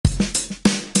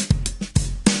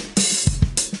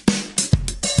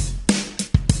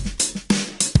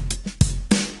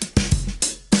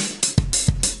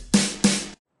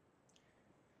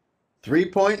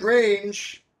3-point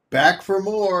range, back for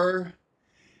more.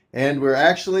 And we're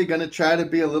actually going to try to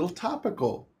be a little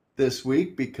topical this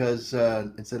week because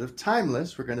instead of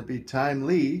timeless, we're going to be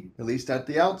timely, at least at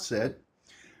the outset.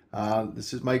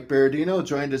 This is Mike Berardino,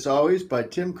 joined as always by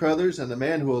Tim Crothers and the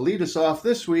man who will lead us off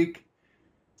this week,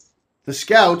 the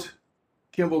scout,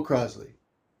 Kimball Crosley.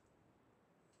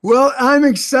 Well, I'm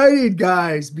excited,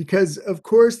 guys, because, of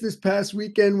course, this past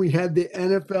weekend we had the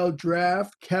NFL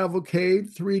Draft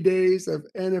Cavalcade, 3 days of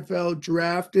NFL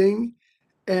drafting.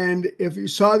 And if you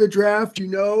saw the draft, you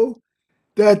know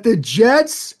that the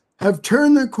Jets have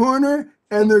turned the corner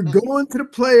and they're going to the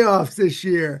playoffs this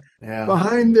year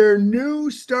behind their new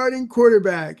starting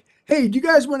quarterback. Hey, do you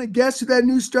guys want to guess who that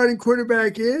new starting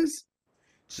quarterback is?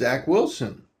 Zach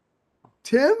Wilson.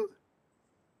 Tim?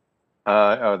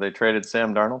 They traded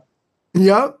Sam Darnold?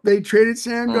 Yep, they traded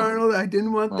Sam Darnold. I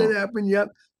didn't want that to happen. Yep.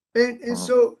 And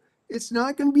so it's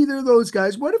not going to be either of those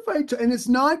guys. What if and it's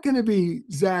not going to be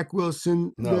Zach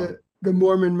Wilson, the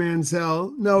Mormon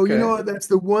Manziel. No, okay. You know what? That's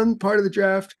the one part of the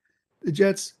draft the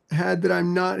Jets had that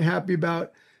I'm not happy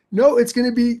about. No, it's going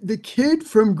to be the kid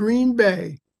from Green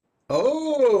Bay.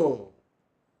 Oh.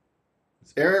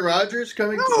 Is Aaron Rodgers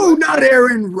coming? No, not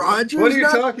Aaron Rodgers. What are you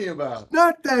talking about?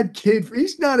 Not that kid.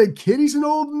 He's not a kid. He's an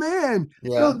old man.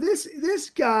 Yeah. No,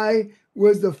 this guy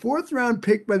was the 4th round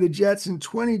pick by the Jets in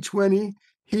 2020.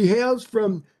 He hails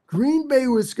from Green Bay,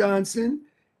 Wisconsin,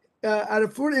 out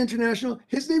of Florida International.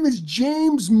 His name is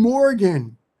James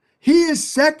Morgan. He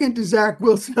is second to Zach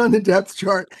Wilson on the depth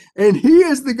chart, and he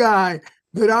is the guy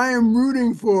that I am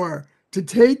rooting for to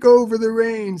take over the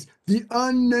reins, the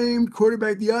unnamed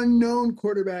quarterback, the unknown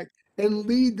quarterback, and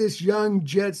lead this young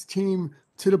Jets team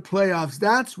to the playoffs.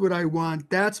 That's what I want.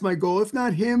 That's my goal. If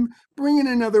not him, bring in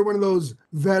another one of those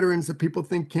veterans that people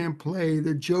think can't play,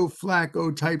 the Joe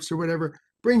Flacco types or whatever.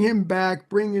 Bring him back.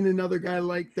 Bring in another guy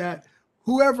like that.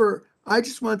 Whoever. I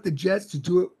just want the Jets to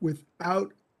do it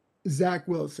without Zach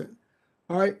Wilson.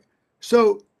 All right.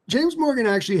 So James Morgan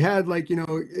actually had,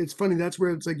 it's funny. That's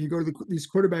where it's like you go to these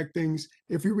quarterback things.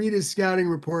 If you read his scouting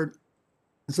report,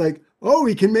 it's like, oh,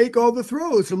 he can make all the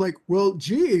throws. I'm like, well,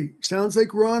 gee, sounds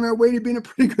like we're on our way to being a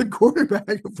pretty good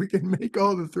quarterback if we can make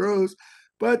all the throws.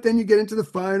 But then you get into the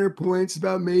finer points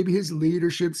about maybe his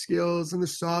leadership skills and the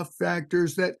soft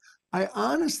factors that I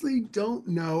honestly don't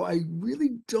know. I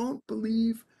really don't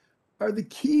believe are the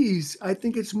keys. I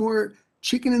think it's more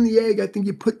chicken and the egg. I think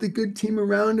you put the good team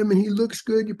around him and he looks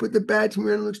good. You put the bad team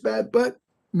around him, looks bad. But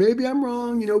maybe I'm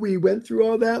wrong. We went through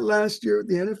all that last year with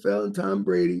the NFL and Tom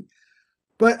Brady.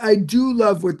 But I do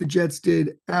love what the Jets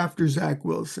did after Zach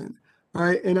Wilson. All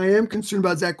right. And I am concerned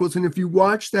about Zach Wilson. If you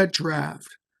watch that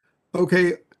draft,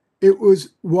 okay, it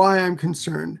was why I'm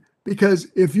concerned. Because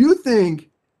if you think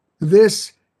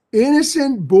this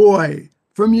innocent boy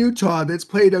from Utah that's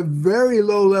played a very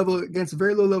low level against a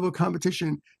very low level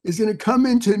competition is going to come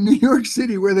into New York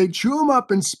City where they chew him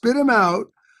up and spit him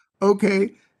out,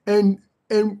 okay, and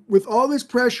with all this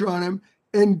pressure on him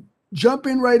and jump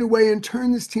in right away and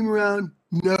turn this team around,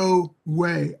 no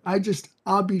way.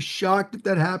 I'll be shocked if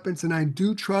that happens, and I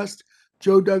do trust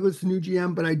Joe Douglas, the new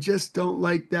GM, but I just don't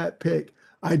like that pick.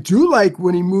 I do like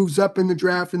when he moves up in the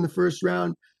draft in the first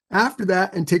round after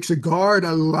that and takes a guard. I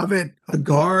love it. A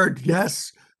guard,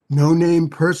 yes. No-name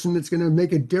person that's going to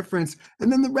make a difference. And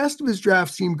then the rest of his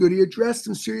draft seemed good. He addressed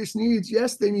some serious needs.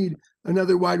 Yes, they need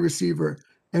another wide receiver.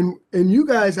 And you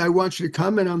guys, I want you to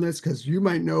comment on this because you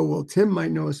might know, well, Tim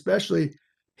might know especially.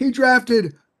 He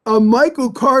drafted a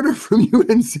Michael Carter from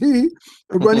UNC,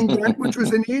 a running back, which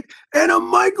was a need, and a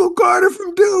Michael Carter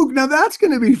from Duke. Now that's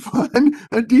going to be fun.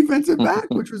 A defensive back,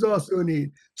 which was also a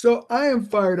need. So I am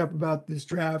fired up about this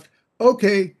draft.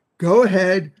 Okay, go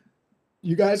ahead.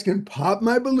 You guys can pop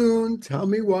my balloon. Tell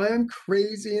me why I'm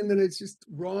crazy and that it's just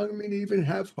wrong of me to even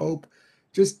have hope.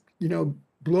 Just,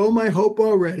 blow my hope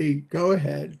already. Go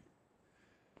ahead.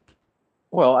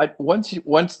 Well,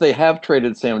 once they have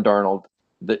traded Sam Darnold,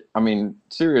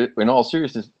 in all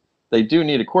seriousness, they do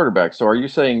need a quarterback. So are you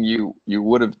saying you'd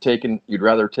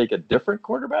rather take a different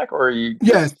quarterback, or are you?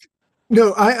 Yes.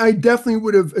 No, I definitely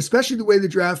would have, especially the way the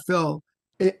draft fell.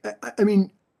 I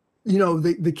mean,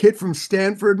 the kid from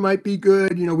Stanford might be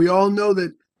good. We all know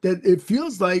that it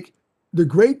feels like the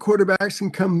great quarterbacks can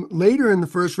come later in the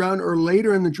first round or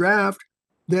later in the draft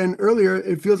than earlier.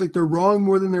 It feels like they're wrong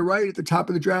more than they're right at the top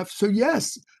of the draft. So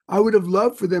yes, I would have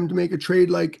loved for them to make a trade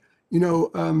like,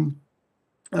 where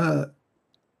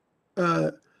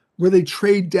they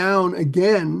trade down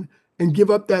again and give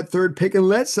up that third pick and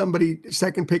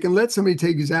second pick and let somebody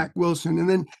take Zach Wilson and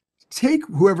then take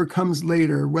whoever comes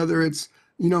later, whether it's,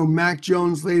 Mac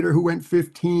Jones later, who went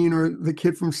 15, or the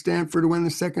kid from Stanford who went in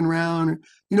the second round.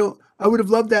 I would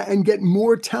have loved that and get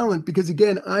more talent, because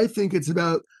again, I think it's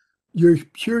about your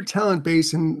pure talent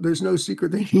base, and there's no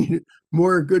secret they need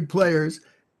more good players.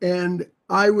 And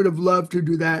I would have loved to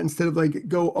do that instead of like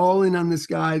go all in on this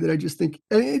guy that I just think,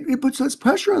 and it puts less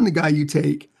pressure on the guy you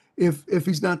take if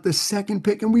he's not the second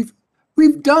pick. And we've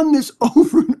done this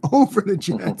over and over, the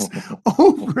Jets,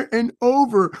 over and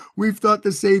over. We've thought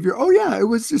the savior, oh yeah, it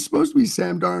was just supposed to be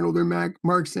Sam Darnold or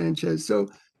Mark Sanchez. So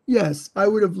yes, I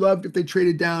would have loved if they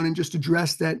traded down and just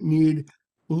addressed that need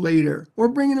later, or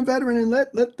bring in a veteran and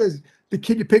let the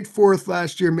kid you picked fourth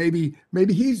last year, maybe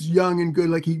he's young and good.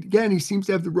 Like he seems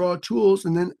to have the raw tools.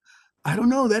 And then I don't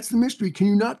know, that's the mystery. Can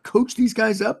you not coach these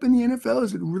guys up in the NFL?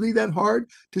 Is it really that hard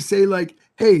to say like,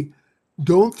 hey,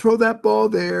 don't throw that ball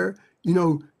there?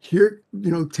 Here,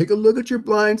 take a look at your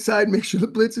blind side, make sure the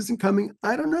blitz isn't coming.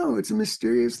 I don't know. It's a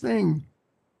mysterious thing.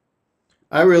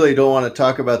 I really don't want to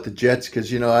talk about the Jets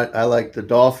because, I like the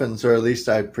Dolphins, or at least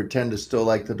I pretend to still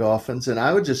like the Dolphins. And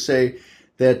I would just say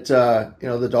that,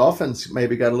 the Dolphins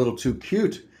maybe got a little too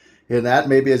cute in that.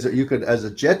 Maybe as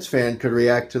a Jets fan, could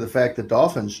react to the fact that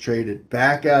Dolphins traded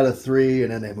back out of 3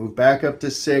 and then they moved back up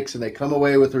to 6 and they come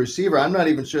away with a receiver. I'm not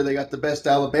even sure they got the best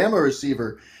Alabama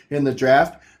receiver in the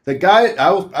draft. The guy,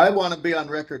 I want to be on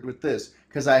record with this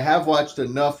because I have watched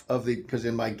enough because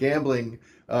in my gambling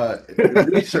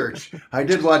research, I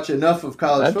did watch enough of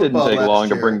college football. That didn't take long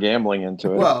to bring gambling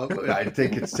into it. Well, I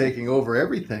think it's taking over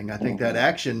everything. I think that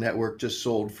Action Network just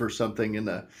sold for something in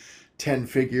the 10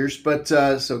 figures, but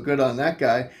so good on that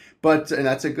guy. And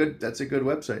that's a good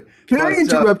website. Can I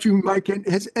interrupt you, Mike?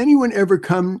 Has anyone ever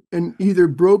come and either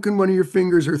broken one of your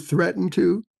fingers or threatened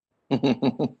to?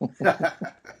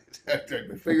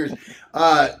 Figures.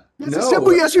 It's a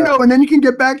simple yes or no, and then you can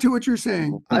get back to what you're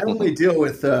saying. I only deal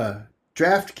with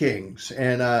DraftKings,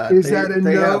 and is that a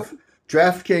no?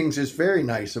 DraftKings is very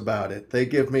nice about it. They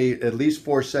give me at least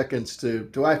 4 seconds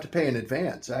do I have to pay in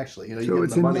advance? Actually, you so give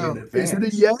it's the money no. in advance. Is it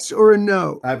a yes or a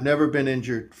no? I've never been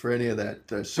injured for any of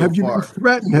that so have you far. Been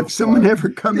threatened? Have someone ever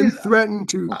come and threatened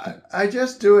to? I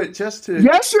just do it just to.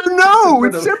 Yes or no?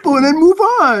 It's simple, and then move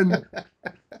on.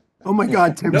 Oh my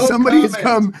God, Tim! No somebody comment. has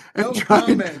come and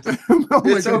tried. Oh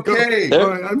it's okay.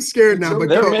 I'm scared now. But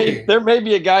there may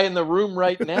be a guy in the room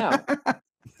right now.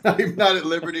 I'm not at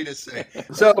liberty to say.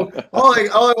 So all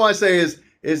I want to say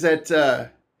is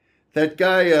that that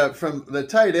guy from the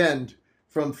tight end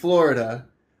from Florida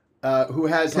who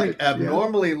has like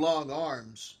abnormally long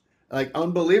arms, like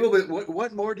unbelievable.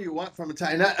 What more do you want from a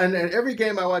tight end? And every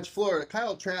game I watch Florida,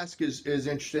 Kyle Trask is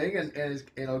interesting and is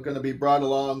going to be brought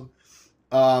along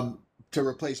to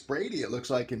replace Brady, it looks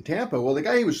like, in Tampa. Well, the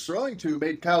guy he was throwing to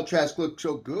made Kyle Trask look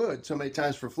so good so many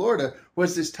times for Florida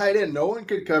was this tight end no one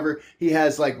could cover. He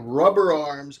has like rubber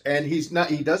arms, and he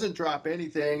doesn't drop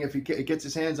anything if he gets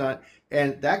his hands on it.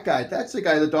 And that's the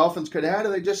guy the Dolphins could have had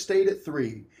if they just stayed at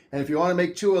 3. And if you want to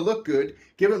make Tua look good,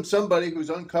 give him somebody who's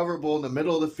uncoverable in the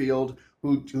middle of the field,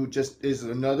 who just is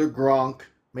another Gronk,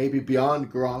 maybe beyond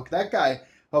Gronk. That guy,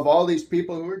 of all these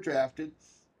people who were drafted,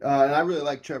 and I really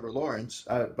like Trevor Lawrence.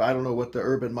 I don't know what the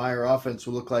Urban Meyer offense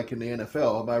will look like in the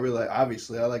NFL, but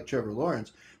I like Trevor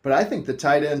Lawrence. But I think the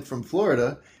tight end from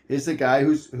Florida is the guy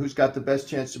who's got the best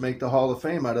chance to make the Hall of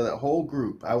Fame out of that whole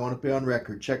group. I want to be on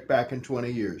record. Check back in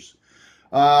 20 years.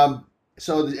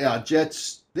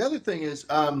 Jets. The other thing is,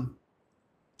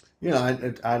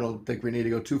 I don't think we need to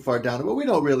go too far down, but we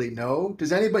don't really know.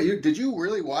 Did you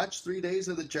really watch 3 days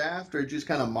of the draft, or just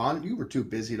kind of monitor? You were too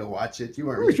busy to watch it. You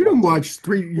weren't. You don't watch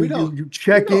 3. You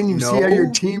check in. You see how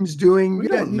your team's doing. We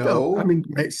don't know. I mean,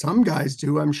 some guys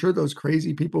do. I'm sure those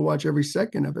crazy people watch every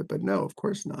second of it, but no, of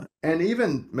course not. And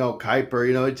even Mel Kiper,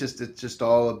 it's just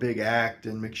all a big act.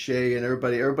 And McShay and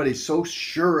everybody's so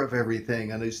sure of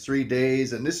everything on these 3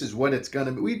 days, and this is what it's going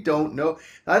to be. We don't know.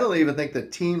 I don't even think the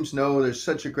teams know. There's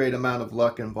such a great amount of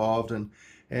luck involved, and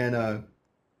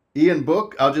Ian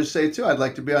Book, I'll just say too, I'd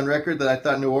like to be on record that I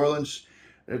thought New Orleans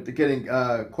getting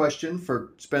questioned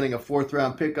for spending a 4th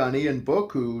round pick on Ian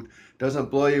Book, who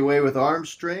doesn't blow you away with arm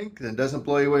strength and doesn't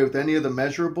blow you away with any of the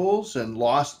measurables, and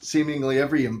lost seemingly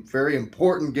every very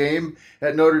important game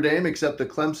at Notre Dame except the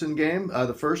Clemson game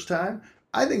the first time.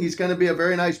 I think he's going to be a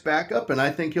very nice backup, and I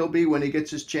think he'll be, when he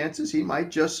gets his chances, he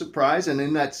might just surprise. And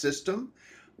in that system,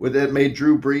 with it made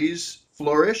Drew Brees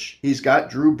flourish. He's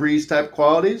got Drew Brees type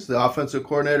qualities. The offensive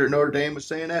coordinator at Notre Dame was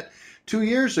saying that 2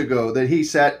 years ago, that he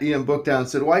sat Ian Book down and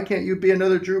said, "Why can't you be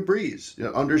another Drew Brees?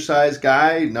 Undersized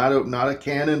guy, not a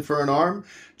cannon for an arm.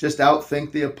 Just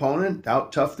outthink the opponent,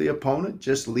 out-tough the opponent,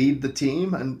 just lead the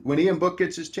team." And when Ian Book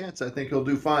gets his chance, I think he'll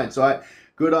do fine. So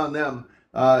good on them.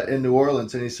 in New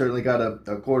Orleans, and he's certainly got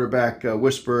a quarterback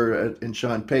whisperer in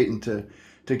Sean Payton to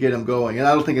get him going. And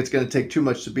I don't think it's going to take too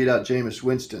much to beat out Jameis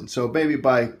Winston. So maybe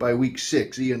by week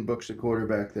 6, Ian Book's a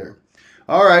quarterback there.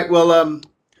 All right. Well,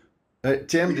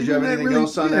 Tim, did you have anything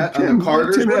else on that? On the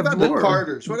Carters? What about the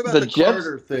Carters? What about the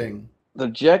Carter thing?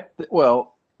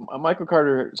 Well, Michael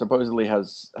Carter supposedly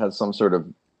has some sort of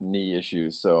knee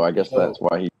issues, so I guess that's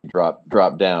why he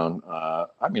dropped down.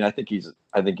 I mean, I think he's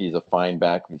a fine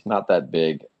back. He's not that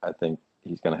big. I think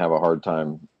he's going to have a hard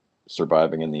time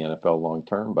surviving in the NFL long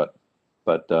term, but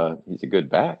he's a good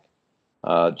back.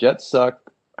 Jets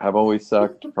suck, have always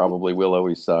sucked, probably will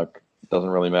always suck. Doesn't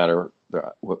really matter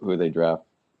who they draft.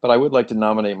 But I would like to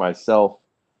nominate myself,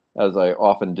 as I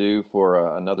often do,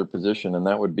 for another position, and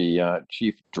that would be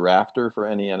chief drafter for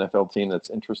any NFL team that's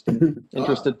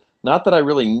interested. Not that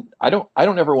I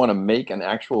don't ever want to make an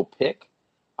actual pick.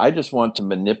 I just want to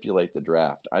manipulate the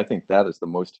draft. I think that is the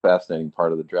most fascinating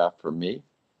part of the draft for me.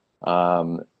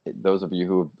 Those of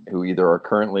you who either are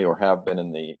currently or have been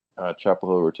in the Chapel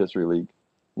Hill Rotisserie League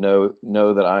know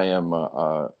that I am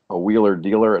a wheeler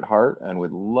dealer at heart and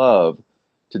would love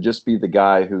to just be the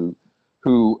guy who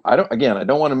I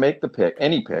don't want to make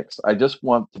any picks. I just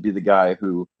want to be the guy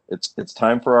who it's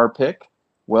time for our pick.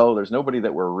 Well, there's nobody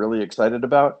that we're really excited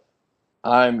about.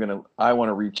 I want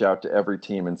to reach out to every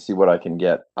team and see what I can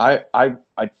get. I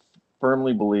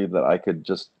firmly believe that I could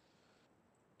just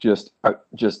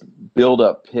build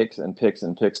up picks and picks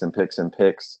and picks and picks and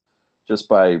picks just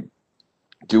by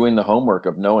doing the homework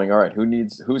of knowing, all right,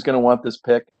 who's going to want this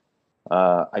pick.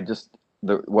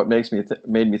 What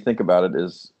made me think about it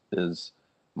is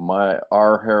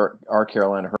our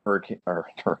Carolina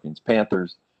Hurricanes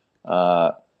Panthers,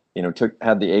 had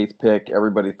the 8th pick.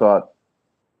 Everybody thought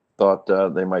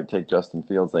they might take Justin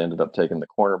Fields. They ended up taking the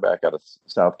cornerback out of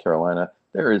South Carolina.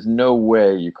 There is no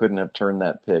way you couldn't have turned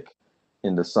that pick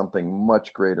into something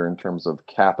much greater in terms of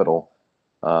capital,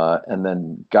 and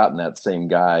then gotten that same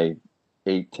guy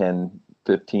 8, 10,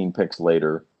 15 picks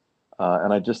later.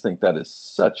 And I just think that is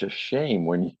such a shame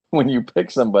when you pick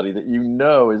somebody that you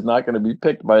know is not going to be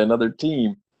picked by another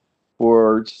team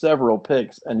for several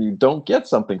picks, and you don't get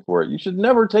something for it. You should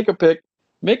never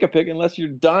make a pick unless you're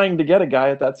dying to get a guy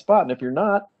at that spot. And if you're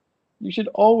not, you should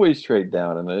always trade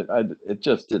down. And it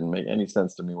just didn't make any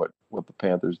sense to me what the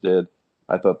Panthers did.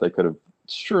 I thought they could have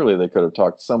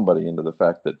talked somebody into the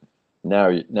fact that now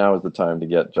is the time to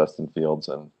get Justin Fields,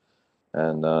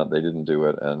 and they didn't do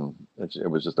it, and it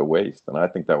was just a waste. And I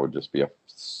think that would just be a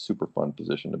super fun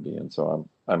position to be in. So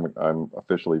I'm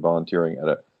officially volunteering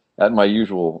at my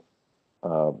usual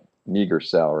meager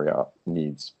salary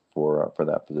needs for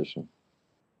that position.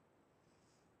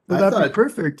 Well, that'd be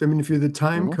perfect. I mean, if you're the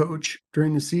time coach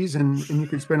during the season, and you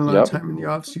could spend a lot of time in the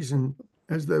off season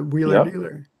as the wheeler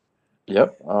dealer.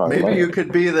 Yep. Maybe you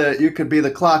could be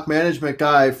the clock management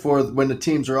guy for when the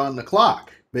teams are on the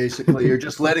clock. Basically, you're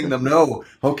just letting them know,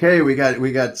 okay, we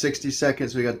got 60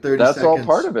 seconds, we got 30 seconds. That's all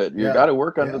part of it. You got to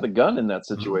work under the gun in that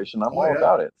situation. I'm all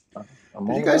about it.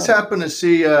 Did you guys happen to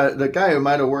see the guy who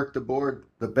might have worked the board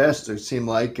the best, it seemed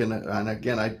like, and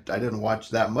again, I didn't watch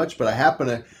that much, but I happened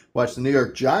to watch the New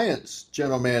York Giants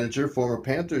general manager, former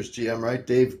Panthers GM, right,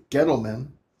 Dave Gettleman,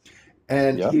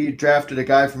 and he drafted a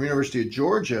guy from University of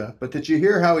Georgia. But did you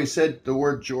hear how he said the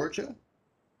word Georgia?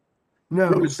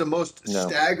 No. It was the most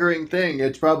staggering thing.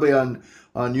 It's probably on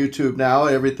YouTube now.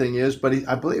 Everything is, but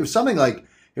I believe it was something like,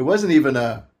 it wasn't even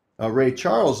a Ray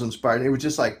Charles inspired. It was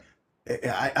just like,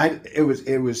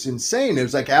 it was insane. It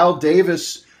was like Al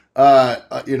Davis,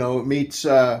 meets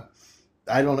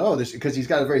I don't know this, because he's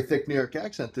got a very thick New York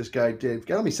accent. This guy Dave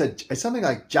Gettleman, he said something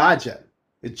like Jaja.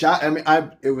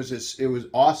 It was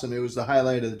awesome. It was the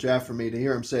highlight of the draft for me to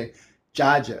hear him say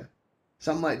Jaja.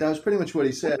 Something like that was pretty much what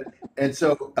he said. And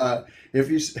so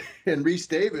and Reese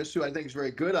Davis, who I think is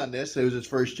very good on this, it was his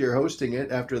first year hosting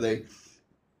it after they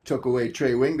took away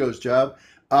Trey Wingo's job.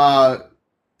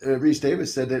 Reese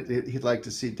Davis said that he'd like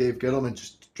to see Dave Gettleman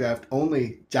just draft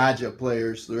only Jaja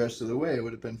players the rest of the way. It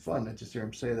would have been fun to just hear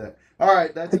him say that. All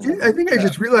right. I think I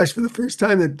just realized for the first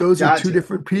time that those are two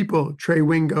different people, Trey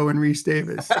Wingo and Reese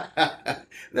Davis.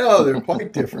 No, they're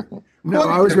quite different. No,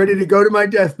 I was ready to go to my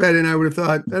deathbed, and I would have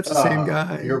thought that's the same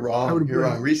guy. You're wrong. You're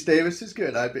wrong. Reese Davis is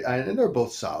good. And they're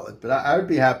both solid, but I would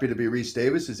be happy to be Reese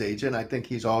Davis's agent. I think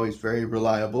he's always very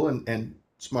reliable and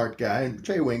smart guy. And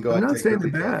Trey Wingo, I'm not saying they're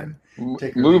bad.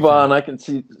 Move on. I can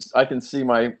see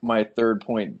my third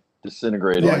point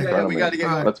disintegrating.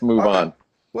 Let's move on.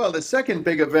 Well, the second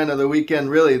big event of the weekend,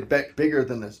 really bigger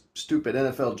than the stupid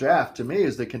NFL draft to me,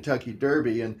 is the Kentucky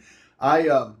Derby. And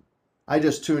I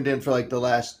just tuned in for like the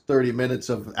last 30 minutes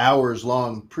of hours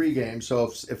long pregame. So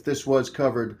if this was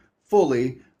covered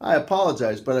fully, I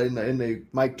apologize. But in the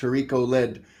Mike Tirico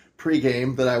led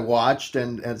pregame that I watched,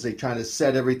 and as they trying to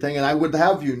set everything, and I would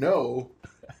have you know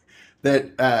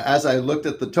that as I looked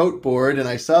at the tote board and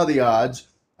I saw the odds,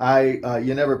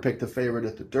 you never picked the favorite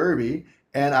at the Derby,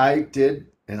 and I did,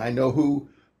 and I know who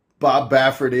Bob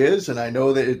Baffert is, and I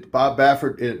know that Bob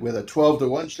Baffert with a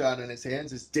 12-1 shot in his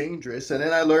hands is dangerous. And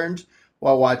then I learned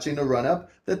while watching the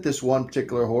run-up that this one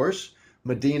particular horse,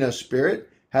 Medina Spirit,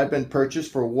 had been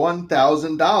purchased for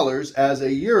 $1,000 as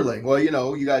a yearling. Well,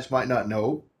 you guys might not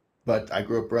know, but I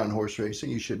grew up around horse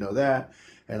racing. You should know that.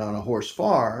 And on a horse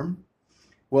farm,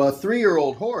 well, a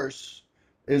 3-year-old horse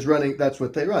is running. That's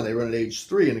what they run. They run at age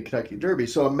 3 in the Kentucky Derby.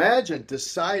 So imagine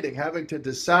having to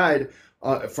decide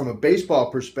from a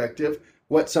baseball perspective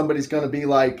what somebody's going to be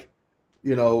like,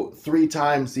 3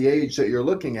 times the age that you're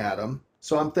looking at them.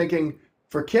 So I'm thinking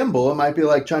for Kimball, it might be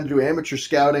like trying to do amateur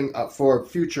scouting for a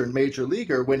future major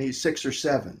leaguer when he's 6 or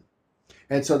 7.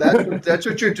 And so that's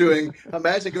what you're doing.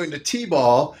 Imagine going to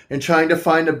T-ball and trying to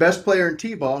find the best player in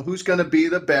T-ball, who's going to be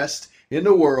the best in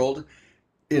the world,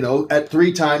 at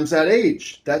 3 times that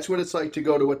age. That's what it's like to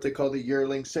go to what they call the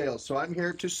yearling sales. So I'm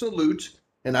here to salute,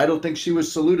 and I don't think she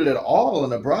was saluted at all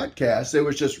in a broadcast. It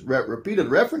was just repeated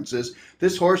references.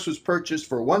 This horse was purchased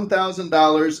for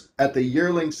 $1,000 at the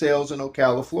yearling sales in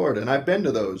Ocala, Florida, and I've been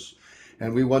to those.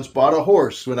 And we once bought a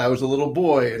horse when I was a little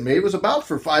boy, and maybe it was about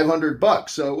for $500,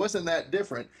 so it wasn't that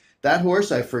different. That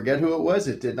horse, I forget who it was.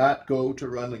 It did not go to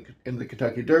run in the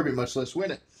Kentucky Derby, much less win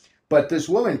it. But this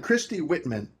woman, Christy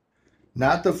Whitman,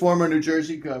 not the former New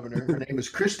Jersey governor. Her name is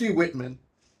Christy Whitman,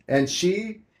 and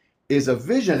she is a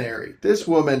visionary. This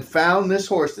woman found this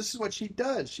horse. This is what she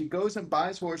does. She goes and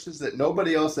buys horses that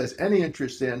nobody else has any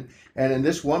interest in. And in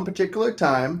this one particular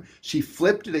time, she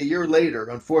flipped it a year later,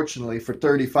 unfortunately, for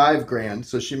 35 grand.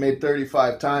 So she made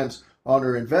 35 times on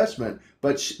her investment.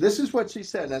 But this is what she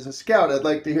said. And as a scout, I'd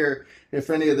like to hear if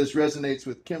any of this resonates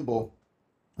with Kimball,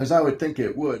 as I would think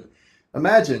it would.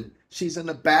 Imagine she's in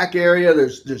the back area.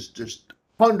 There's just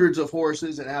hundreds of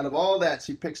horses, and out of all that,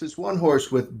 she picks this one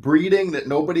horse with breeding that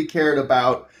nobody cared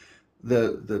about.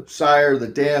 The sire, the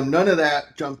dam, none of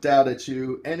that jumped out at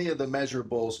you. Any of the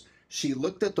measurables. She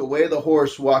looked at the way the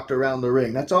horse walked around the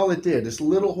ring. That's all it did. This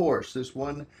little horse, this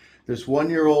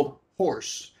 1-year-old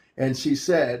horse, and she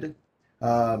said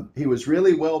he was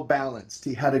really well balanced.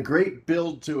 He had a great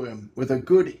build to him with a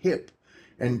good hip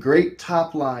and great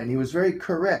top line. He was very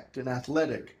correct and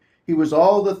athletic. He was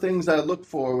all the things I look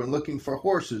for when looking for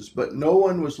horses, but no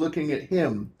one was looking at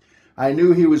him. I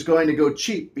knew he was going to go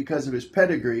cheap because of his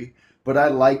pedigree, but I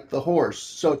liked the horse.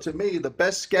 So to me, the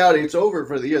best scouting, it's over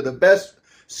for the year, the best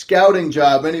scouting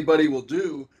job anybody will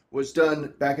do was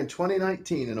done back in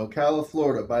 2019 in Ocala,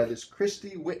 Florida by this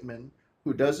Christy Whitman,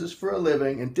 who does this for a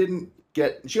living and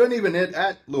she wasn't even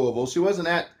at Louisville. She wasn't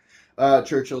at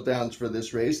Churchill Downs for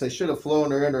this race. They should have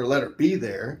flown her in or let her be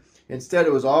there. Instead,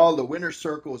 it was all the winner's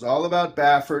circle. It was all about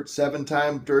Baffert,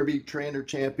 7-time Derby trainer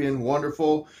champion,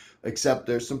 wonderful, except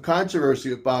there's some controversy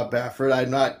with Bob Baffert.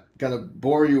 I'm not going to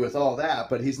bore you with all that,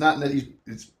 but he's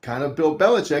kind of Bill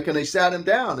Belichick, and they sat him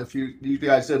down. If you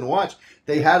guys didn't watch,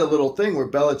 they had a little thing where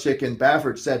Belichick and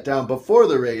Baffert sat down before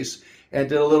the race and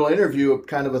did a little interview,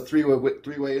 kind of a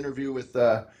three-way interview with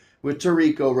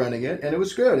Tirico running it, and it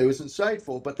was good. It was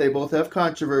insightful, but they both have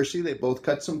controversy. They both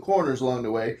cut some corners along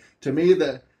the way. To me,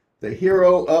 the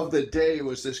hero of the day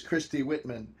was this Christy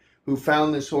Whitman, who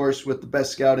found this horse with the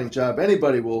best scouting job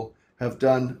anybody will have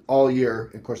done all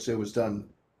year. Of course, it was done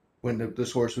when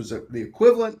this horse was the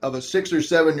equivalent of a 6 or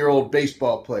 7-year-old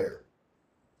baseball player.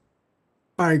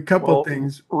 All right, couple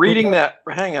things. Reading that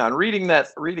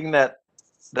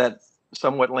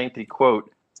somewhat lengthy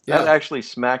quote, that actually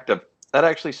smacked of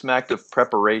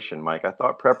preparation, Mike. I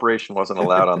thought preparation wasn't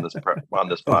allowed on this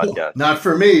podcast. Not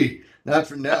for me. Not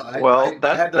for now.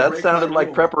 That sounded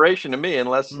like preparation to me,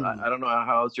 unless I don't know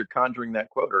how else you're conjuring that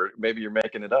quote, or maybe you're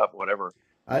making it up, whatever.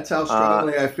 That's how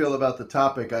strongly I feel about the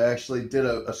topic. I actually did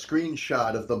a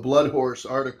screenshot of the Blood Horse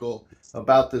article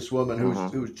about this woman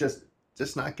who's just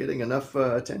not getting enough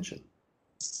attention.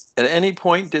 At any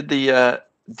point, did the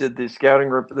scouting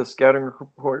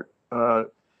report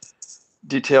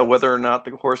detail whether or not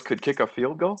the horse could kick a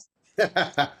field goal?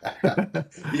 Yeah.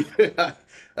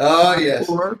 Oh, yes.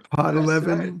 Pot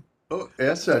 11. Right. Oh,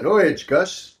 that's right. Oh, age,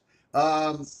 Gus.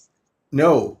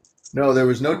 No, there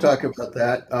was no talk about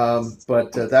that.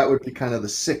 But that would be kind of the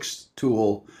 6th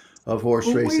tool of horse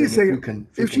racing. Wait a second.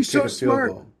 If she's so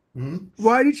smart,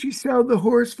 why did she sell the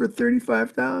horse for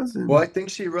 $35,000? Well, I think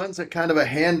she runs a kind of a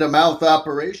hand-to-mouth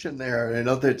operation there.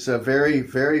 That's a very,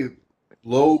 very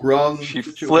low rung She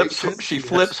situation.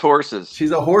 flips horses.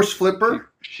 She's a horse flipper.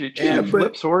 She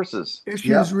flips horses. If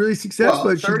she was really successful,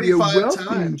 well, she'd be a 35 wealthy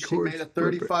times. She horse made a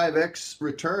flipper. 35x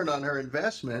return on her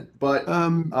investment, but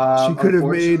she could have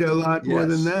made a lot more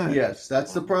than that. Yes,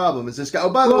 that's the problem. Is this guy? Oh,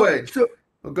 by the way,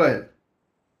 go ahead.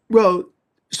 Well,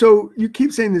 so you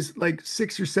keep saying this like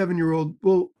 6 or 7 year old.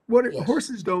 Well,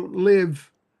 horses don't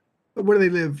live? What do they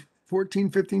live? 14,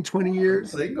 15, 20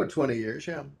 years? They can go 20 years,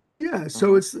 yeah. Yeah,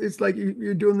 so it's like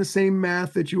you're doing the same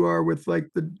math that you are with like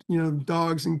the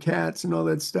dogs and cats and all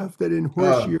that stuff that in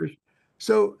horse years.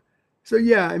 So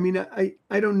yeah, I mean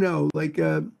I don't know, like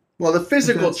well, the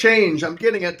physical change, I'm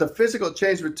getting at the physical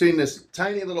change between this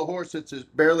tiny little horse that's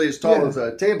barely as tall as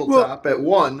a tabletop at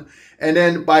 1, and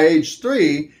then by age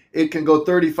 3 it can go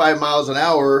 35 miles an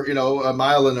hour, a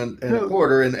mile and a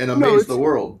quarter, and amaze the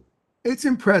world. It's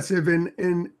impressive,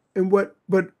 and what,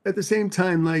 but at the same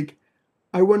time, like,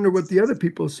 I wonder what the other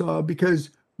people saw, because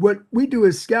what we do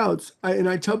as scouts,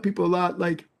 I tell people a lot,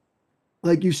 like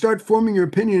you start forming your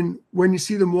opinion when you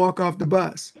see them walk off the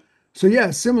bus. So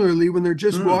yeah, similarly, when they're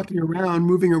just walking around,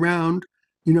 moving around,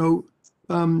 in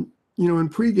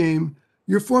pregame,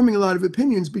 you're forming a lot of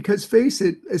opinions, because face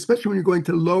it, especially when you're going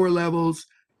to lower levels,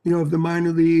 of the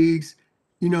minor leagues,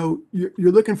 you're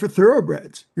looking for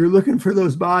thoroughbreds. You're looking for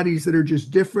those bodies that are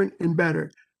just different and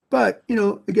better. But,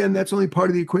 again, that's only part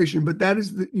of the equation. But that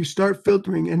is you start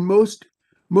filtering, and most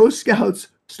scouts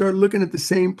start looking at the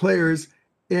same players.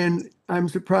 And I'm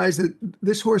surprised that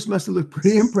this horse must have looked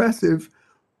pretty impressive,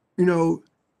 and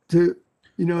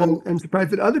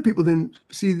surprised that other people didn't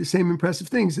see the same impressive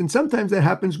things. And sometimes that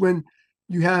happens when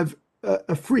you have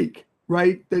a freak,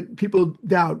 right? That people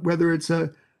doubt, whether it's a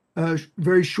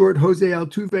very short Jose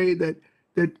Altuve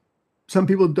that some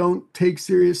people don't take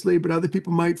seriously, but other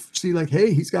people might see like,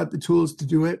 hey, he's got the tools to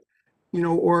do it,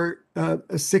 or a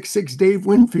 6'6" Dave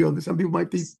Winfield that some people might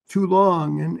be too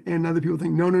long, and other people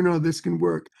think, no, this can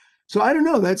work. So I don't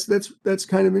know. That's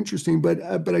kind of interesting, but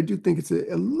I do think it's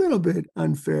a little bit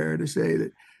unfair to say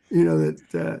that,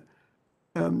 that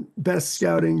best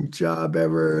scouting job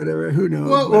ever, or whatever. Who knows?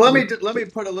 Well, let me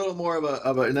put a little more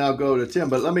of a now go to Tim,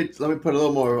 but let me put a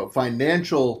little more of a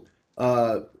financial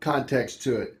context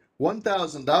to it.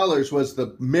 $1,000 was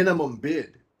the minimum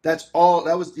bid. That's all.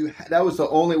 That was the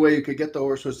only way you could get the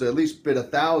horse, was to at least bid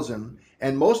 $1,000.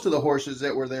 And most of the horses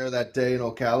that were there that day in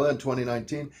Ocala in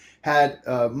 2019 had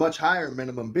much higher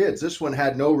minimum bids. This one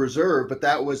had no reserve, but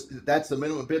that's the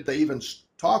minimum bid they even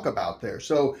talk about there.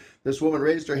 So this woman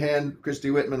raised her hand,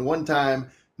 Christy Whitman, one time.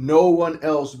 No one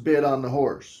else bid on the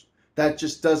horse. That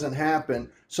just doesn't happen.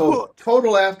 So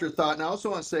total afterthought. And I also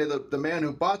want to say that the man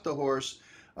who bought the horse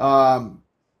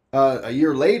a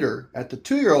year later at the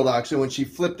 2-year-old auction, when she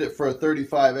flipped it for a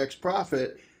 35x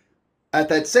profit, at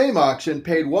that same auction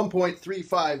paid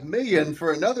 $1.35 million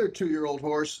for another 2-year-old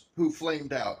horse who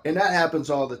flamed out. And that happens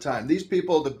all the time. These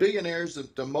people, the billionaires,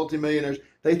 the multimillionaires,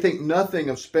 they think nothing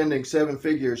of spending 7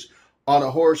 figures on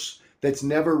a horse that's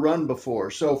never run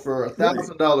before. So for a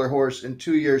 $1,000 horse in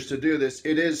 2 years to do this,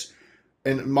 it is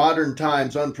in modern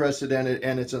times unprecedented,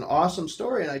 and it's an awesome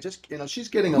story. And I just, she's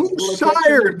getting Who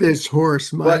sired this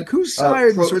horse, Mike? Who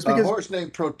sired this horse? Because a horse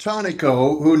named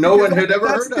Protonico, who no one had ever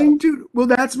heard of. Too, well,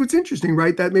 that's what's interesting,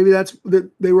 right? That maybe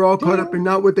that they were all caught up in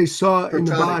not what they saw in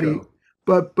the body,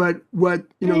 but what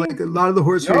like a lot of the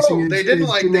horse racing is genetics.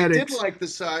 They didn't like the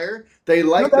sire. They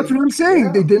liked. That's what I'm saying.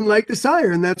 Yeah. They didn't like the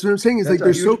sire, and that's what I'm saying. Is like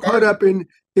they're so caught up in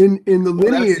the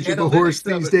lineage of a horse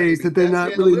these days that they're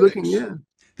not really looking. Yeah.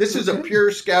 This is a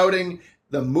pure scouting,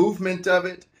 the movement of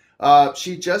it.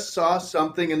 She just saw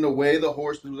something in the way the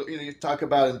horse, you talk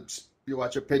about it, you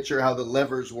watch a picture, how the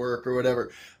levers work or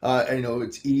whatever.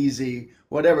 It's easy,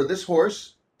 whatever. This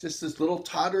horse, just this little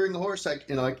tottering horse,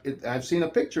 I've seen a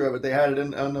picture of it. They had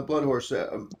it on the Blood Horse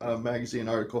magazine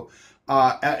article.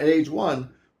 At age 1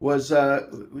 was,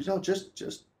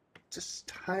 just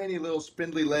tiny little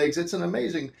spindly legs. It's an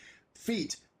amazing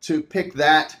feat to pick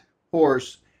that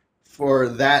horse for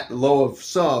that low of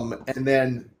sum and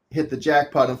then hit the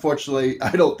jackpot. Unfortunately,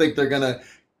 I don't think they're going to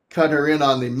cut her in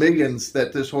on the millions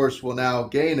that this horse will now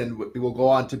gain, and will go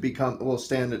on to will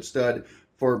stand at stud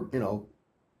for,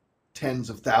 tens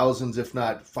of thousands, if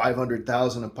not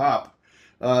 500,000 a pop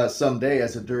someday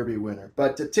as a Derby winner.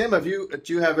 But Tim, do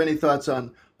you have any thoughts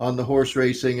on the horse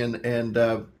racing, and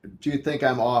do you think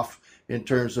I'm off in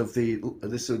terms of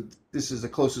this is the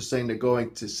closest thing to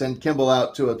going to send Kimball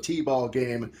out to a T-ball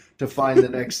game to find the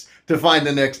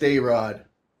next A-Rod?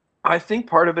 I think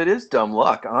part of it is dumb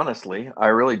luck, honestly. I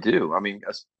really do. I mean,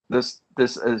 this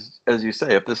as you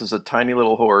say, if this is a tiny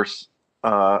little horse,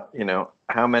 how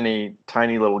many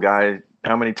tiny little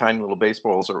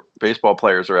baseball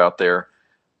players are out there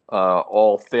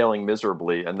all failing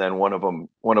miserably, and then one of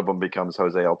them becomes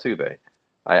Jose Altuve.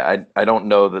 I don't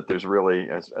know that there's really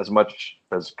as much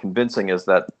as convincing as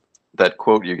that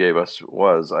quote you gave us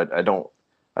was. I don't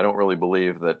really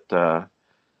believe that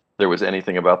there was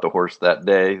anything about the horse that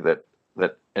day that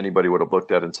anybody would have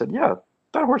looked at and said, yeah,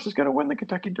 that horse is going to win the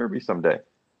Kentucky Derby someday.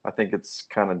 I think it's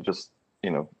kind of just,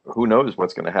 who knows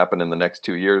what's going to happen in the next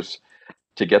 2 years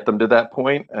to get them to that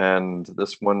point. And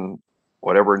this one,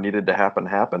 whatever needed to happen,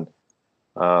 happened.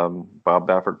 Bob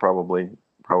Baffert probably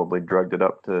drugged it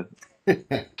up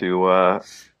to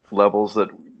levels that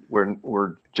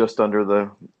were just under the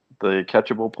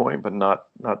catchable point, but not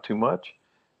too much.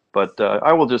 But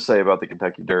I will just say about the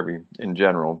Kentucky Derby in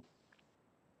general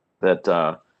that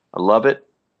I love it.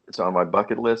 It's on my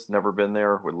bucket list. Never been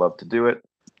there. Would love to do it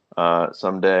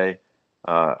someday.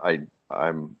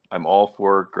 I'm all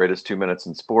for greatest 2 minutes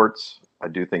in sports. I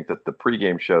do think that the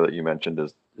pregame show that you mentioned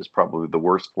is probably the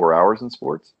worst 4 hours in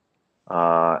sports,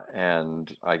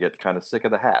 and I get kind of sick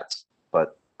of the hats.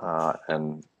 But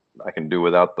and I can do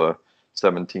without the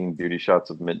 17 beauty shots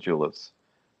of mint juleps.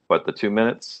 But the 2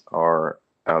 minutes are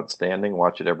outstanding.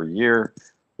 Watch it every year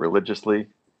religiously,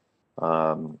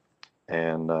 and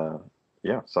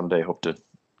someday hope to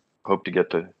get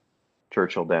to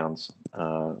Churchill Downs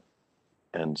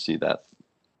and see that.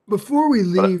 Before we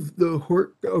leave the horse,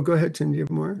 go ahead, Tim. Do you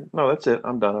have more? No, that's it.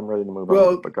 I'm done. I'm ready to move on.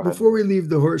 Well, before we leave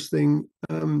the horse thing,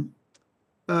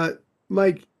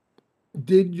 Mike,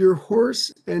 did your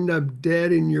horse end up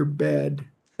dead in your bed?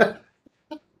 The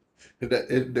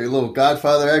little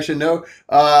Godfather action, no.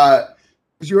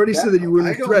 Because you already said that you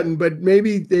wouldn't threaten, but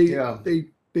maybe they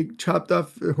chopped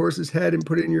off the horse's head and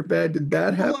put it in your bed. Did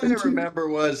that happen? All I remember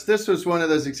was this was one of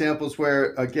those examples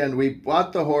where, again, we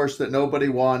bought the horse that nobody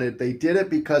wanted. They did it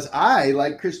because I,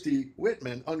 like Christy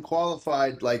Whitman,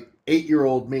 unqualified, like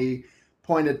 8-year-old me,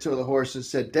 pointed to the horse and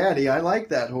said, Daddy, I like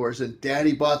that horse. And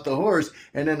Daddy bought the horse,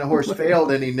 and then the horse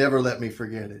failed, and he never let me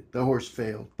forget it. The horse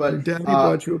failed. But Daddy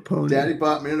bought you a pony. Daddy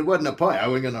bought me, and it wasn't a pony. I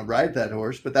wasn't going to ride that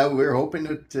horse, but we were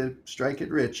hoping to strike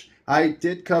it rich. I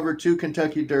did cover 2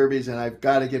 Kentucky Derbies, and I've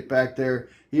got to get back there,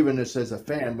 even just as a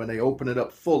fan. When they open it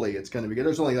up fully, it's going to be good.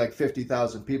 There's only like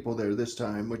 50,000 people there this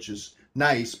time, which is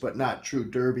nice, but not true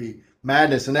Derby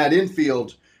madness. And that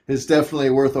infield is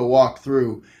definitely worth a walk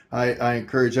through. I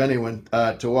encourage anyone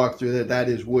to walk through that. That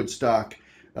is Woodstock.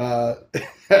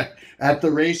 At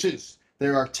the races,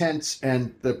 there are tents,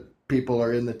 and the people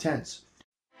are in the tents.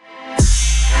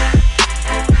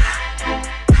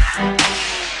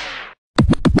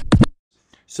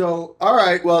 So, all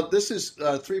right. Well, this is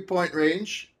 3-point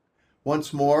range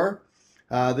once more.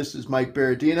 This is Mike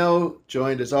Berardino,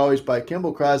 joined as always by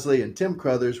Kimball Crosley and Tim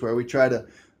Crothers, where we try to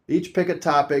each pick a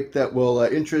topic that will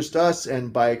interest us,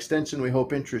 and by extension, we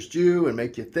hope interest you and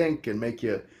make you think and make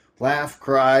you laugh,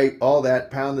 cry, all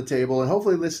that, pound the table, and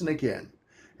hopefully listen again.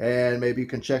 And maybe you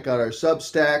can check out our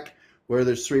Substack, where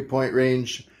there's 3-point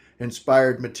range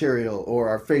inspired material, or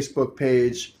our Facebook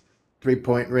page,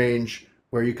 3-point range,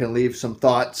 where you can leave some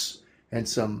thoughts and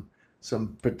some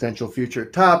potential future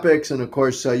topics. And of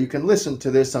course, you can listen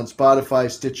to this on Spotify,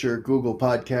 Stitcher, Google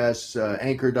Podcasts,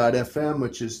 Anchor.fm,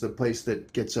 which is the place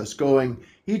that gets us going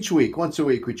each week. Once a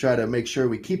week, we try to make sure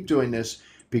we keep doing this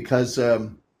because, we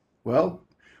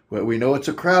know it's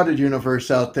a crowded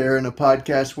universe out there in the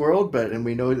podcast world, and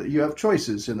we know that you have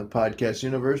choices in the podcast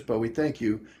universe, but we thank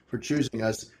you for choosing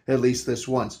us at least this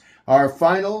once. Our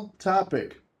final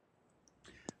topic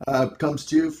comes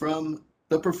to you from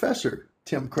the professor,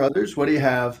 Tim Crothers. What do you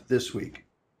have this week?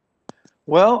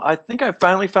 Well, I think I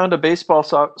finally found a baseball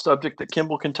subject that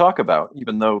Kimball can talk about,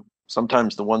 even though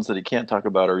sometimes the ones that he can't talk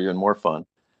about are even more fun.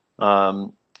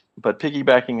 But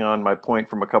piggybacking on my point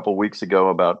from a couple weeks ago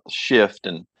about the shift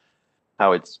and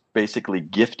how it's basically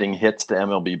gifting hits to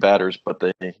MLB batters, but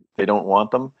they don't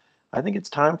want them, I think it's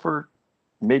time for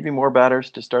maybe more batters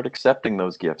to start accepting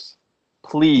those gifts.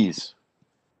 Please.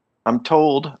 I'm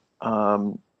told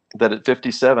that at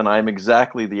 57, I am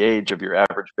exactly the age of your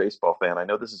average baseball fan. I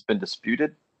know this has been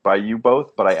disputed by you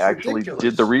both, but I actually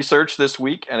did the research this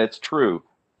week, and it's true.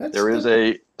 There is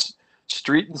a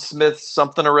Street and Smith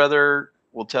something or other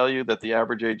will tell you that the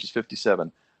average age is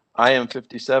 57. I am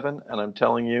 57, and I'm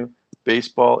telling you,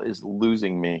 baseball is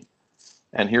losing me.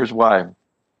 And here's why.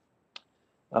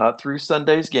 Through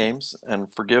Sunday's games,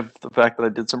 and forgive the fact that I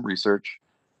did some research,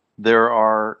 there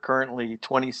are currently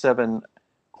 27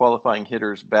 qualifying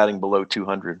hitters batting below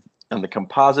 200, and the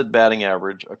composite batting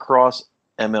average across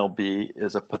MLB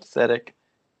is a pathetic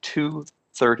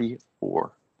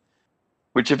 234,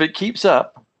 which, if it keeps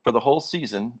up for the whole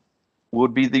season,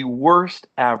 would be the worst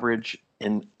average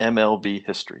in MLB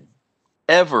history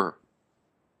ever.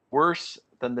 Worse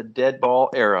than the dead ball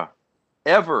era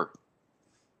ever.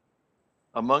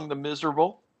 Among the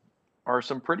miserable are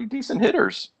some pretty decent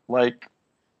hitters like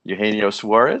Eugenio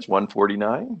Suarez,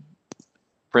 149,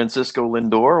 Francisco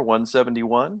Lindor,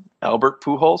 171, Albert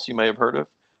Pujols, you may have heard of,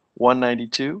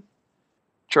 192,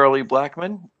 Charlie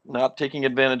Blackmon, not taking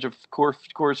advantage of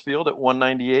Coors Field at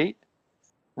 198,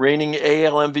 reigning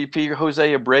AL MVP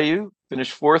Jose Abreu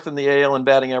finished fourth in the AL in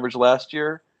batting average last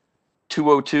year,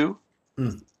 202.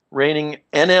 Reigning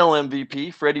NL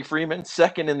MVP Freddie Freeman,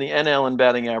 second in the NL in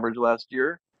batting average last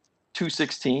year,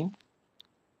 216.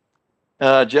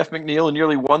 Jeff McNeil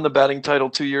nearly won the batting title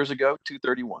 2 years ago,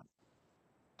 231.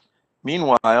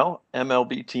 Meanwhile,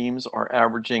 MLB teams are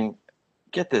averaging,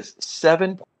 get this,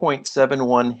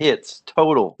 7.71 hits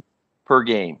total per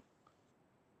game.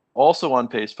 Also on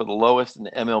pace for the lowest in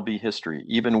MLB history,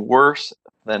 even worse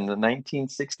than the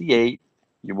 1968,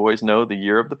 you boys know, the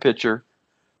year of the pitcher,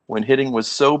 when hitting was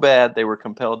so bad they were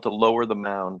compelled to lower the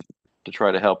mound to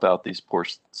try to help out these poor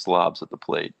slobs at the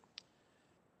plate.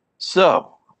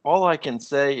 So, all I can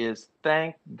say is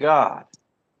thank God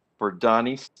for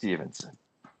Donnie Stevenson,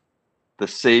 the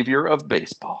savior of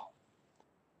baseball.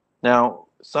 Now,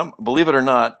 believe it or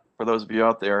not, for those of you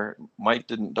out there,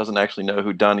 Mike doesn't actually know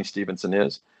who Donnie Stevenson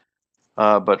is.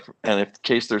 And in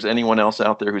case there's anyone else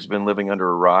out there who's been living under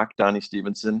a rock, Donnie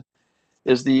Stevenson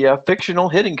is the fictional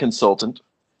hitting consultant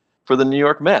for the New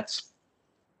York Mets.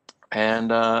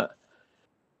 And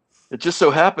it just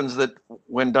so happens that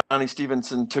when Donnie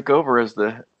Stevenson took over as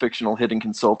the fictional hitting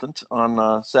consultant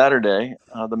on Saturday,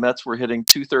 the Mets were hitting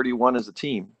 231 as a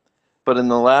team. But in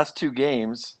the last two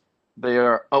games, they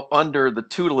are under the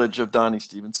tutelage of Donnie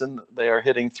Stevenson. They are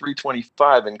hitting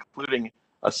 325, including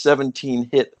a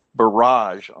 17-hit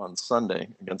barrage on Sunday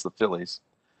against the Phillies.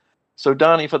 So,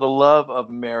 Donnie, for the love of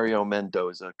Mario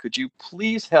Mendoza, could you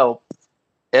please help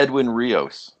Edwin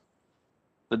Rios,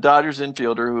 the Dodgers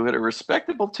infielder who hit a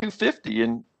respectable 250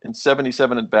 in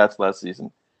 77 at-bats last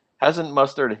season, hasn't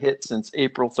mustered a hit since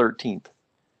April 13th.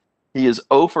 He is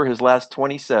 0 for his last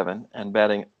 27 and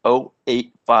batting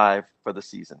 .085 for the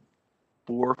season,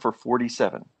 4 for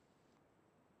 47.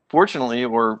 Fortunately,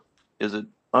 or is it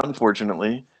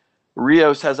unfortunately,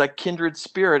 Rios has a kindred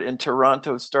spirit in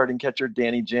Toronto's starting catcher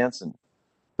Danny Jansen,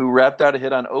 who rapped out a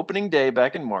hit on opening day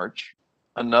back in March,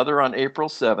 another on April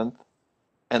 7th,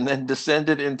 and then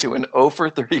descended into an 0 for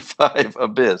 35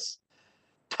 abyss,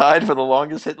 tied for the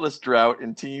longest hitless drought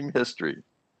in team history.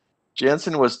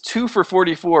 Jansen was 2 for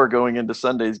 44 going into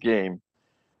Sunday's game,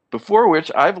 before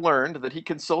which I've learned that he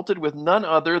consulted with none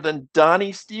other than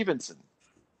Donnie Stevenson.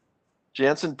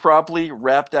 Jansen promptly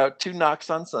rapped out 2 knocks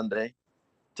on Sunday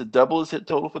to double his hit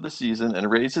total for the season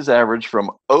and raise his average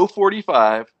from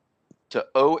 0.45 to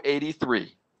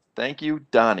 0.83. Thank you,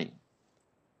 Donnie.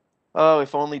 Oh,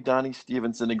 if only Donnie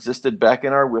Stevenson existed back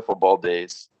in our wiffle ball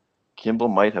days, Kimball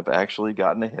might have actually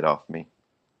gotten a hit off me.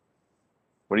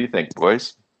 What do you think,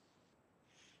 boys?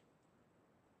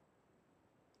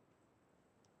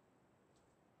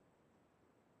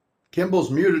 Kimball's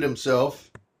muted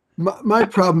himself. My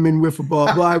problem in wiffle ball,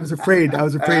 well, I was afraid. I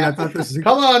thought this is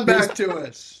Come on back to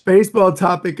us. Baseball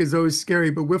topic is always scary,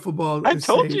 but wiffle ball I is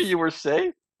told safe. you were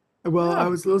safe. Well, yeah. I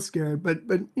was a little scared, but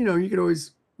you know, you could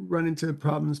always run into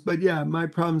problems. But yeah, my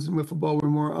problems in wiffle ball were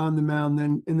more on the mound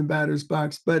than in the batter's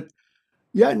box. But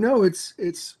yeah, no, it's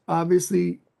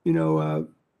obviously, you know,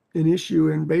 an issue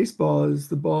in baseball is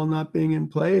the ball not being in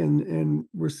play, and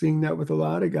we're seeing that with a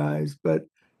lot of guys. But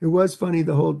it was funny,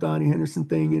 the whole Donnie Henderson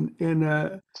thing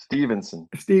and Stevenson.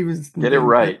 Get it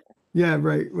right. Yeah,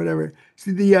 right. Whatever.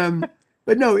 See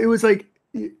but no, it was like,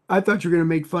 I thought you were going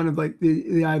to make fun of like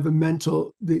the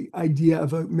idea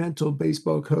of a mental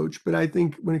baseball coach, but I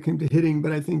think when it came to hitting,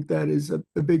 but I think that is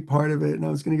a big part of it. And I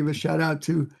was going to give a shout out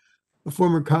to a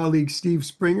former colleague, Steve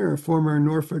Springer, a former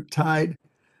Norfolk Tide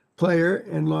player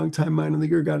and longtime minor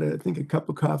leaguer, got I think a cup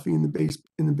of coffee in the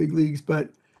big leagues, but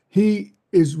he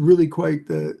is really quite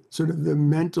the sort of the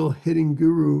mental hitting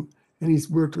guru, and he's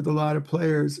worked with a lot of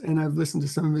players, and I've listened to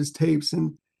some of his tapes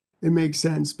and it makes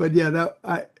sense. But yeah,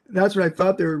 that's what I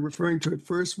thought they were referring to at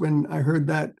first when I heard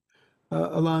that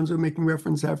Alonso making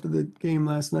reference after the game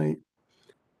last night.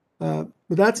 But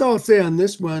that's all I'll say on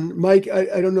this one. Mike,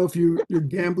 I don't know if you're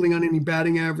gambling on any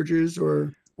batting averages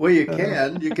or. Well, you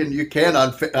can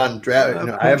on draft. You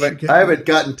know, I haven't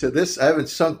gotten to this. I haven't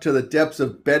sunk to the depths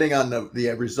of betting on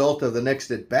the result of the next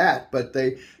at bat. But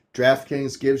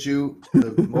DraftKings gives you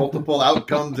the multiple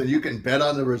outcomes, and you can bet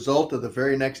on the result of the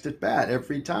very next at bat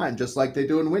every time, just like they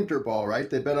do in winter ball, right?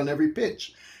 They bet on every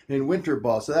pitch in winter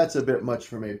ball. So that's a bit much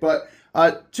for me. But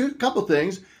couple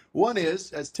things. One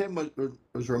is, as Tim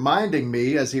was reminding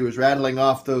me as he was rattling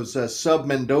off those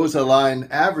sub-Mendoza line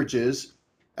averages,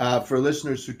 for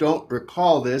listeners who don't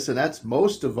recall this, and that's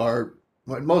most of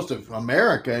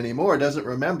America anymore doesn't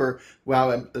remember.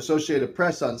 Well, Associated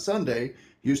Press on Sunday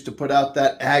used to put out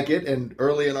that agate, and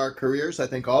early in our careers, I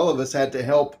think all of us had to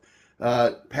help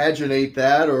paginate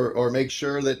that or make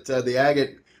sure that the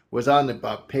agate was on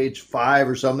about page 5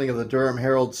 or something of the Durham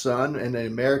Herald Sun, and the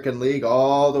American League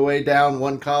all the way down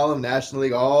one column, National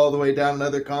League all the way down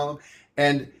another column.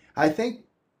 And I think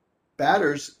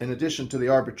batters, in addition to the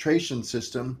arbitration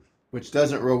system, which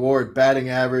doesn't reward batting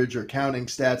average or counting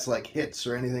stats like hits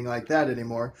or anything like that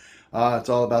anymore, it's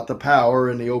all about the power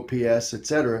and the OPS,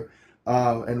 etc.,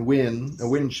 and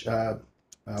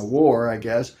WAR, I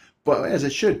guess, but as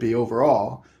it should be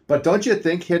overall. But don't you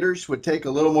think hitters would take a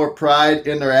little more pride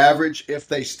in their average if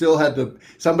they still had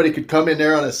somebody could come in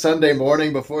there on a Sunday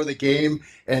morning before the game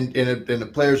and the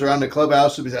players around the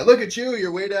clubhouse would be saying, look at you,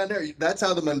 you're way down there. That's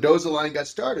how the Mendoza line got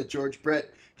started. George Brett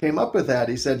came up with that.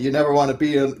 He said, you never want to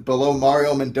be below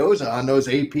Mario Mendoza on those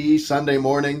AP Sunday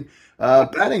morning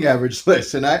batting average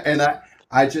lists. And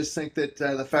I just think that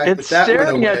the fact it's that went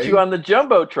staring away, at you on the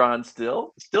Jumbotron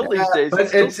still these days.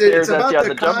 But it's about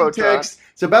the context.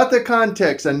 It's about the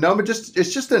context. A number,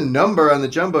 it's just a number on the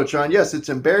Jumbotron. Yes, it's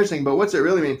embarrassing, but what's it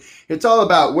really mean? It's all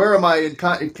about where am I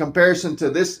in comparison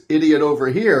to this idiot over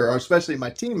here, or especially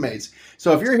my teammates.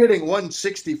 So if you're hitting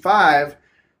 165,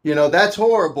 that's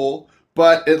horrible.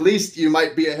 But at least you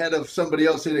might be ahead of somebody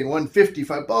else hitting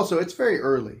 155. Also, it's very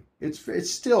early.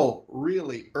 It's still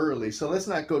really early, so let's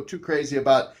not go too crazy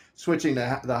about switching the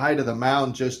height of the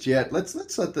mound just yet. Let's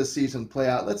let the season play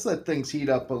out. Let's let things heat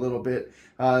up a little bit.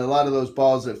 A lot of those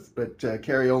balls that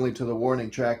carry only to the warning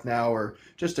track now are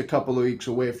just a couple of weeks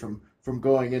away from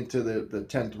going into the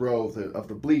 10th row of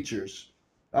the bleachers.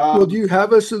 Well, do you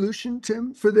have a solution,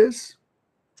 Tim, for this?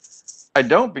 I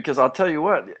don't, because I'll tell you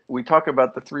what, we talk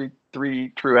about the three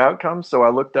true outcomes. So I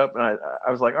looked up and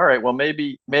I was like, all right, well,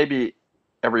 maybe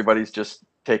everybody's just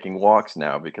taking walks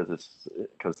now because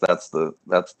that's the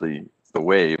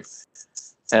wave.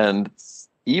 And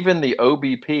even the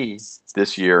OBP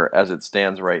this year, as it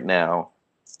stands right now,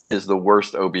 is the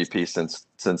worst OBP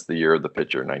since the year of the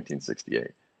pitcher,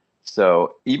 1968.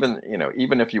 So even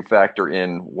if you factor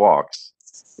in walks,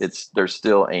 there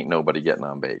still ain't nobody getting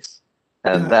on base.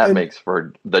 And that makes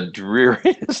for the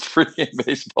dreariest freaking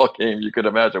baseball game you could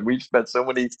imagine. We've spent so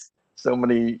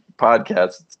many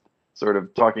podcasts sort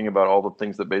of talking about all the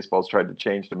things that baseball's tried to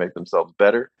change to make themselves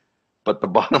better. But the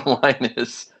bottom line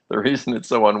is the reason it's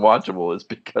so unwatchable is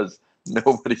because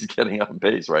nobody's getting on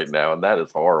base right now, and that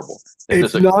is horrible.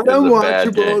 It's not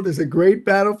unwatchable. There's a great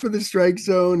battle for the strike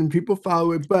zone, and people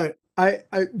follow it. But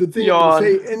the thing I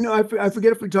say, and no, I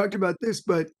forget if we talked about this,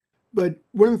 but one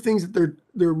of the things that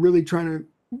they're really trying to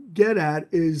get at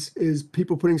is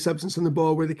people putting substance on the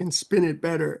ball where they can spin it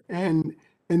better, and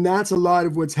that's a lot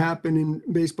of what's happened in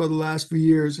baseball the last few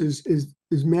years is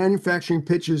manufacturing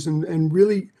pitches and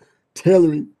really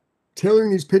tailoring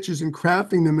these pitches and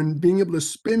crafting them and being able to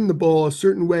spin the ball a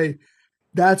certain way.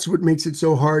 That's what makes it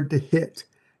so hard to hit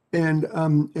and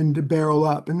to barrel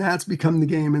up, and that's become the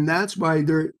game, and that's why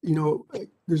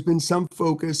there's been some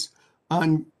focus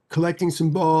on collecting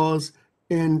some balls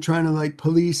and trying to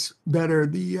police better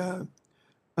the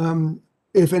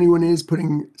if anyone is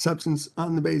putting substance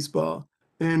on the baseball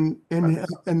and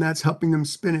that's helping them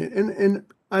spin it. And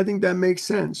I think that makes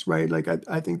sense, right?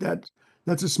 I think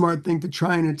that's a smart thing to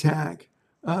try and attack.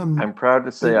 I'm proud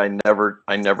to say I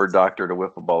never doctored a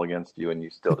wiffle ball against you, and you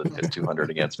still didn't hit 200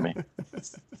 against me.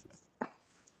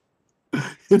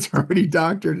 It's already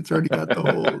doctored. It's already got the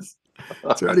holes.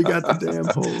 It's already got the damn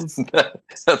holes.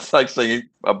 That's like saying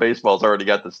a baseball's already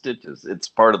got the stitches. It's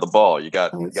part of the ball. You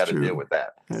got to deal with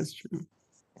that. That's true.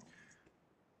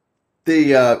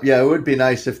 It would be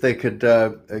nice if they could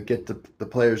get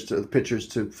the pitchers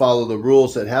to follow the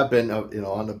rules that have been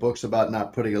on the books about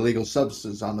not putting illegal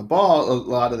substances on the ball. A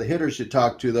lot of the hitters you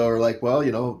talk to though are like, well,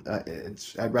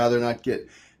 I'd rather not get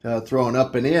thrown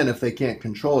up and in if they can't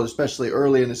control it, especially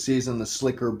early in the season. The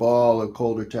slicker ball, the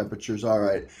colder temperatures, all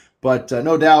right. But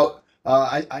no doubt,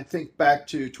 I think back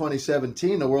to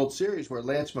 2017, the World Series, where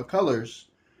Lance McCullers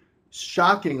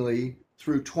shockingly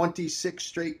threw 26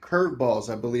 straight curveballs,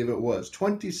 I believe it was.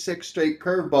 26 straight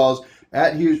curveballs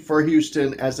for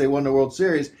Houston as they won the World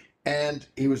Series. And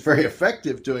he was very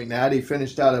effective doing that. He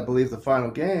finished out, I believe, the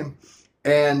final game.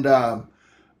 And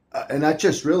that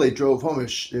just really drove home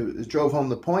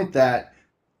the point that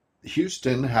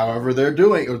Houston, however they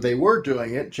were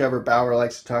doing it, Trevor Bauer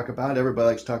likes to talk about, everybody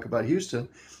likes to talk about Houston,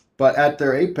 but at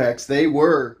their apex, they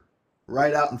were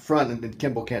right out in front, and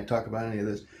Kimball can't talk about any of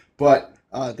this, but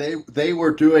they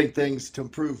were doing things to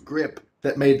improve grip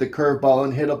that made the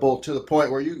curveball unhittable to the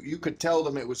point where you could tell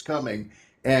them it was coming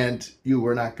and you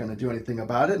were not going to do anything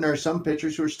about it. And there are some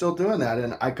pitchers who are still doing that.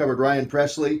 And I covered Ryan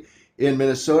Pressly in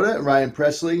Minnesota, and Ryan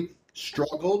Pressly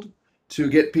struggled to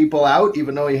get people out,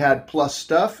 even though he had plus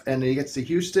stuff. And he gets to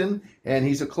Houston, and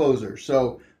he's a closer.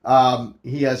 So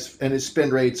he has, and his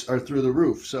spin rates are through the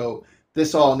roof. So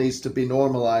this all needs to be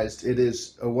normalized. It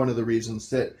is one of the reasons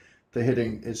that the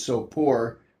hitting is so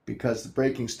poor, because the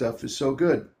breaking stuff is so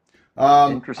good.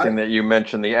 Interesting that you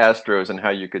mentioned the Astros and how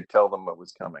you could tell them what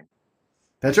was coming.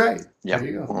 That's right. Yeah. There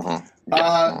you go. Mm-hmm.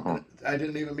 Yeah. I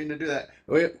didn't even mean to do that.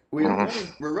 We're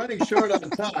running short on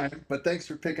time, but thanks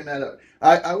for picking that up.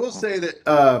 I will say that,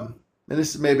 and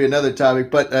this is maybe another topic,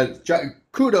 but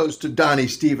kudos to Donnie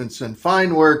Stevenson.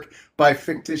 Fine work by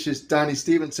fictitious Donnie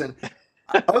Stevenson.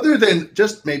 Other than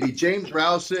just maybe James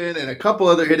Rowson and a couple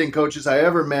other hitting coaches I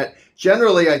ever met,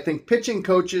 generally I think pitching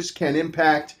coaches can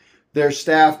impact their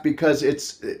staff because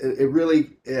it really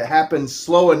happens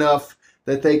slow enough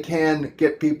that they can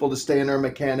get people to stay in their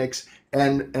mechanics,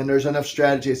 and there's enough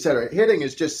strategy, etc. Hitting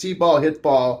is just see ball, hit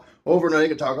ball, over and over. They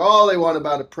can talk all they want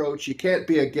about approach. You can't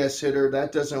be a guess hitter.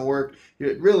 That doesn't work.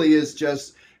 It really is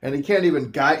just, and you can't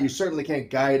even guide, you certainly can't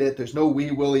guide it. There's no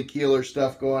wee Willie Keeler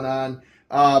stuff going on.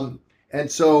 And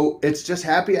so it's just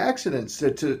happy accidents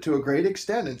to a great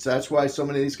extent. And so that's why so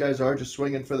many of these guys are just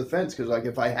swinging for the fence. Because like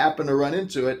if I happen to run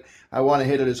into it, I want to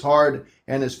hit it as hard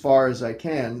and as far as I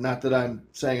can. Not that I'm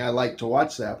saying I like to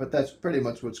watch that, but that's pretty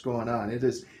much what's going on. It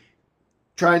is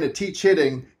trying to teach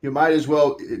hitting. You might as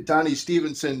well. Donnie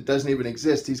Stevenson doesn't even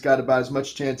exist. He's got about as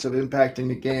much chance of impacting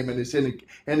the game and his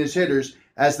hitters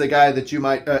as the guy that you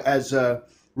might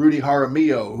Rudy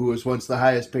Jaramillo, who was once the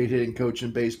highest paid hitting coach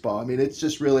in baseball. I mean, it's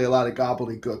just really a lot of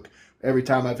gobbledygook every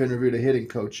time I've interviewed a hitting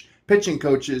coach. Pitching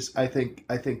coaches, I think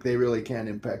they really can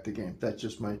impact the game. That's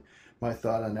just my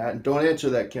thought on that. And don't answer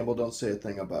that, Kimball. Don't say a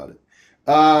thing about it.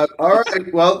 All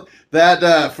right. Well,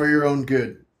 that for your own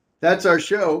good. That's our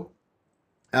show.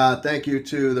 Thank you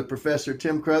to the Professor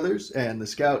Tim Crothers and the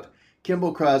Scout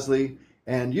Kimball Crosley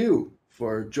and you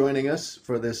for joining us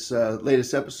for this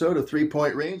latest episode of 3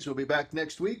 Point Range. We'll be back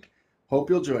next week.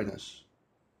 Hope you'll join us.